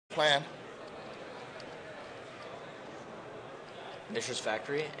Plan. Nisha's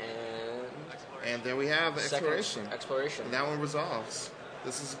Factory And there we have the exploration. And that one resolves.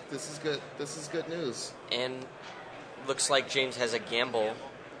 This is good. This is good news. And looks like James has a gamble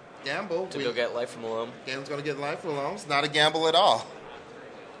to go get Life from the Loam. James going to get Life from the Loam. It's not a gamble at all.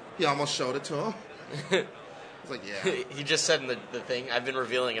 He almost showed it to him. It's like, yeah. He just said in the thing, I've been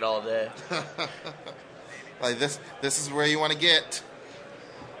revealing it all day. Like this is where you want to get.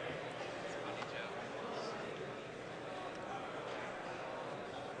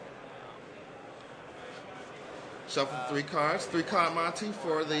 Shuffle 3 cards. 3-card Monty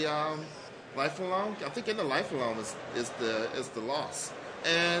for the Life Alone. I think in the Life Alone is the loss.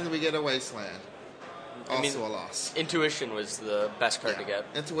 And we get a Wasteland. Also a loss. Intuition was the best card to get.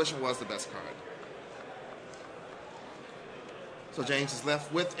 Intuition was the best card. So James is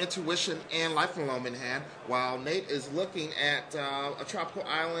left with Intuition and Life Alone in hand, while Nate is looking at a Tropical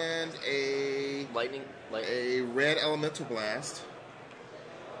Island, a red Elemental Blast.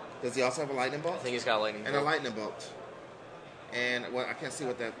 Does he also have a Lightning Bolt? I think he's got a Lightning Bolt. And a Lightning Bolt. And I can't see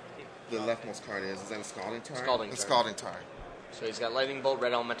what the leftmost card is. Is that a Scalding Tarn? Scalding Tarn. So he's got Lightning Bolt,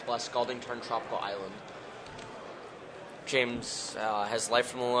 red Elemental Blast, Scalding Tarn, Tropical Island. James has Life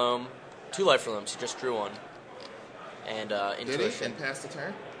from the Loam, 2 Life from the Loams. He just drew one. And Intuition. Did he? And passed the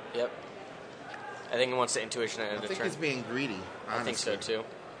turn? Yep. I think he wants the Intuition at the turn. I think he's being greedy, honestly. I think so, too.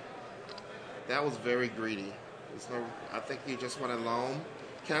 That was very greedy. I think you just want to Loam.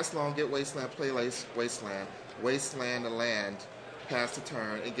 Cast Loam, get Wasteland, play Wasteland. Wasteland a land, pass the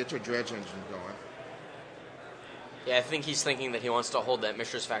turn, and get your Dredge engine going. Yeah, I think he's thinking that he wants to hold that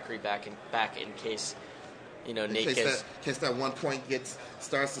Mishra's Factory back in case, Nate gets... In case that 1 point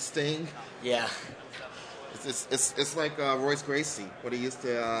starts to sting. Yeah. It's like Royce Gracie, when he used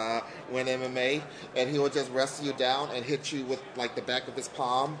to win MMA, and he would just wrestle you down and hit you with like the back of his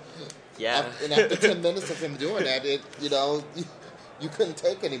palm. Yeah. And after 10 minutes of him doing that, you couldn't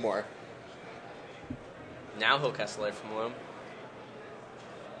take anymore. Now he'll cast Life from the Loam.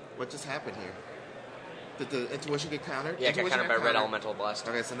 What just happened here? Did the Intuition get countered? Yeah, it got countered by red Elemental Blast.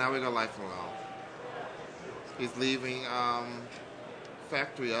 Okay, so now we got Life from the Loam. He's leaving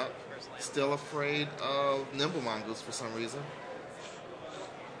Factory up. Still afraid of Nimble Mongoose for some reason.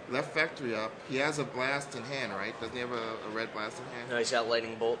 Left Factory up. He has a blast in hand, right? Doesn't he have a red blast in hand? No, he's got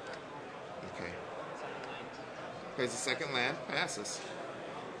Lightning Bolt. Okay. Plays the second land. Passes.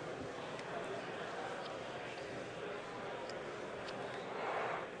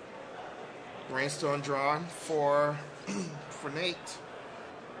 Brainstorm drawn for Nate.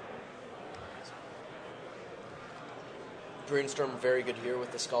 Brainstorm very good here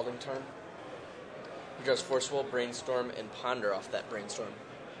with the Scalding Tarn. He draws Forceful, Brainstorm, and Ponder off that Brainstorm.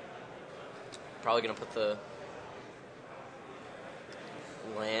 Probably going to put the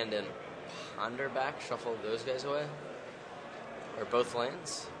land and Ponder back, shuffle those guys away. Or both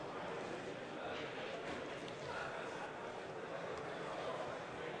lands.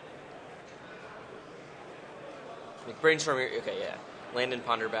 Like Brainstorm, okay, yeah. Land and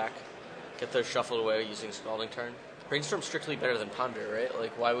Ponder back. Get those shuffled away using Scalding Tarn. Brainstorm's strictly better than Ponder, right?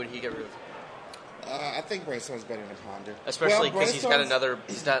 Like, why would he get rid of... I think Brainstorm's better than Ponder. Especially because he's got another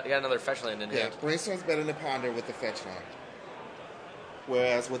fetch land in hand. Yeah, Brainstorm's better than Ponder with the fetch land.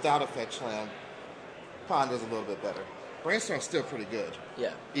 Whereas without a fetch land, Ponder's a little bit better. Brainstorm's still pretty good.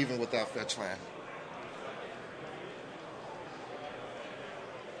 Yeah. Even without fetch land.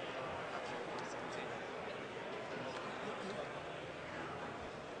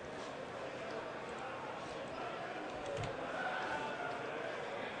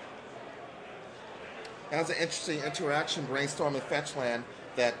 That was an interesting interaction, Brainstorm and Fetchland,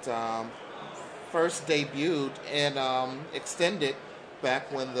 that first debuted and extended back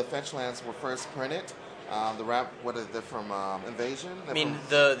when the Fetchlands were first printed. What is they from Invasion?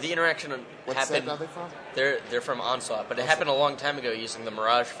 The interaction what happened. What set are they from? They're from Onslaught, but it happened a long time ago using the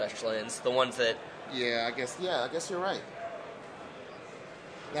Mirage Fetchlands, the ones that. Yeah, I guess you're right.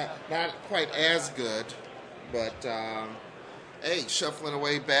 Not quite as good, but. Hey, shuffling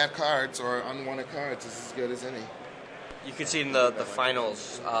away bad cards or unwanted cards is as good as any. You could see in the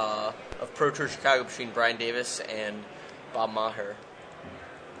finals of Pro Tour Chicago between Brian Davis and Bob Maher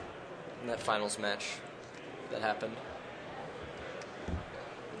in that finals match that happened.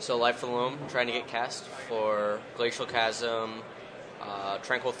 So Life from the Loam trying to get cast for Glacial Chasm,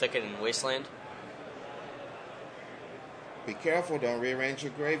 Tranquil Thicket, and Wasteland. Be careful, don't rearrange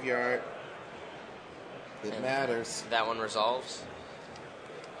your graveyard. It matters. That one resolves.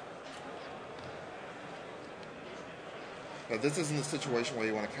 Now, this isn't a situation where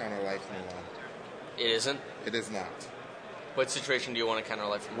you want to counter Life from the Loam. It isn't? It is not. What situation do you want to counter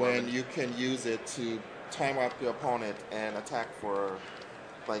life from when Morbid? you can use it to time out your opponent and attack for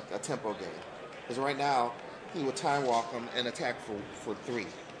like a tempo game. Because right now, he would time walk them and attack for 3.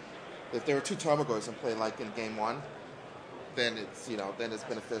 If there were 2 Tarmogoyfs in play like in game 1, then it's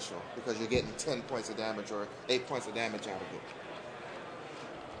beneficial because you're getting 10 points of damage or 8 points of damage out of it.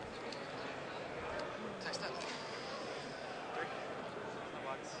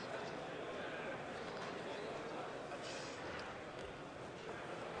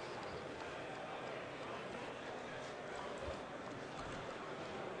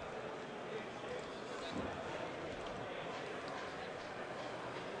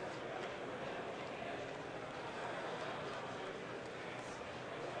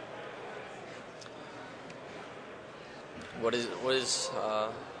 What is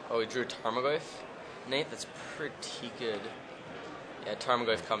he drew a Tarmogoyf? Nate, that's pretty good. Yeah,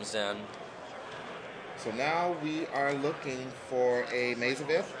 Tarmogoyf comes down. So now we are looking for a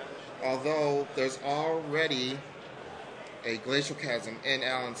Mazavith, although there's already a Glacial Chasm in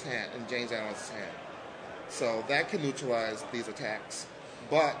James Allen's hand. So that can neutralize these attacks.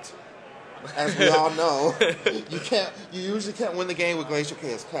 But as we all know, you usually can't win the game with Glacial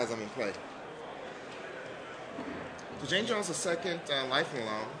Chasm in play. So James draws a second Life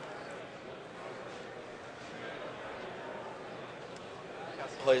Alone.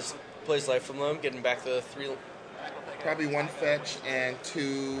 Plays Life from Loam, getting back to 3. Probably 1 fetch and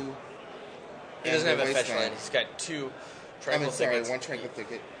 2. He doesn't have a fetch land. He's got 2 Tranquil Thickets. 1 Tranquil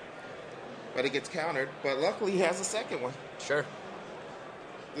Thicket. But it gets countered. But luckily he has a second one. Sure.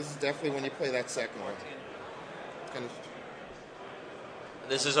 This is definitely when you play that second one.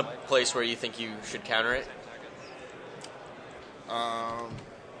 This is a place where you think you should counter it?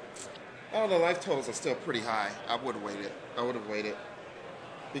 The life totals are still pretty high. I would have waited.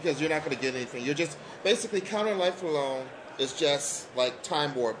 Because you're not going to get anything. You're just, basically, counter life alone is just like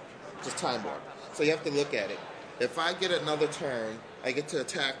time warp. Just time warp. So you have to look at it. If I get another turn, I get to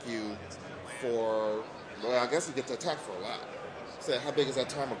attack you for, I guess you get to attack for a lot. So how big is that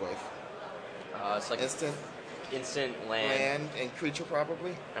Tarmogoyf? It's like instant land and creature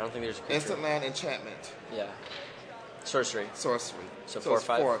probably. I don't think there's a creature. Instant land enchantment. Yeah. Sorcery. So 4 or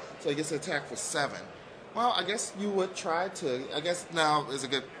 5. 4. So he gets to attack for 7. Well, I guess you would try to. I guess now is a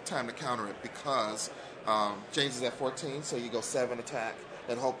good time to counter it because James is at 14, so you go 7 attack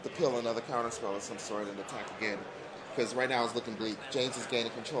and hope to peel another counter spell of some sort and attack again. Because right now it's looking bleak. James is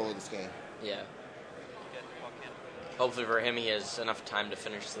gaining control of this game. Yeah. Hopefully for him he has enough time to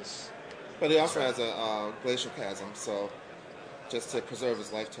finish this. But he also has a Glacial Chasm, so just to preserve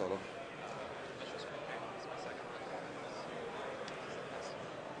his life total.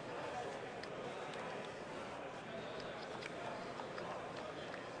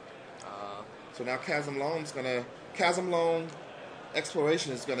 So now Chasm Loan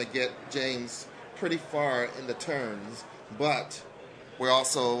Exploration is gonna get James pretty far in the turns, but we're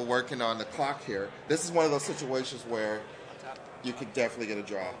also working on the clock here. This is one of those situations where you could definitely get a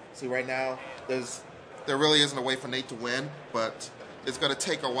draw. See, right now there really isn't a way for Nate to win, but it's gonna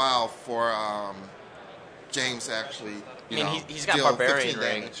take a while for James to actually he's got deal Barbarian 15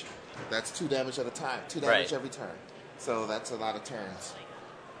 Ring. damage. That's 2 damage at a time. 2 damage every turn. So that's a lot of turns.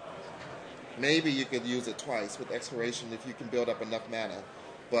 Maybe you could use it twice with Exploration if you can build up enough mana.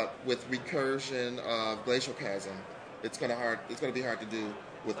 But with Recursion of Glacial Chasm, it's gonna be hard to do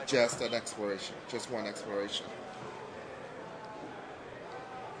with just an Exploration, just 1 Exploration.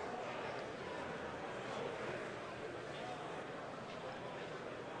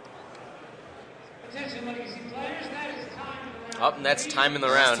 And that's time in the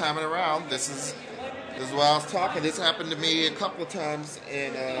round. Time in the round. This is what I was talking. This happened to me a couple of times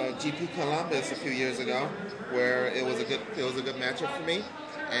in GP Columbus a few years ago, where it was a good matchup for me,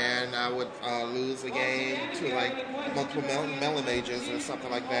 and I would lose a game to like multiple melee mages or something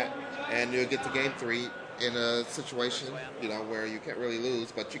like that, and you'll get to game 3 in a situation where you can't really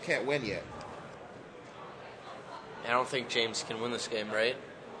lose, but you can't win yet. I don't think James can win this game, right?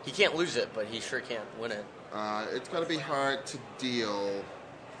 He can't lose it, but he sure can't win it. It's going to be hard to deal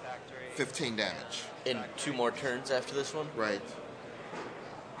 15 damage. In 2 more turns after this one? Right.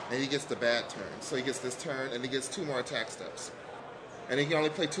 And he gets the bad turn. So he gets this turn, and he gets 2 more attack steps. And he can only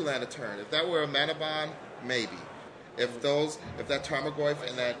play 2 land a turn. If that were a mana bond, maybe. If that Tarmogoyf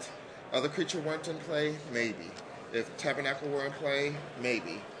and that other creature weren't in play, maybe. If Tabernacle were in play,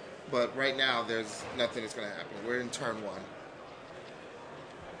 maybe. But right now, there's nothing that's going to happen. We're in turn 1.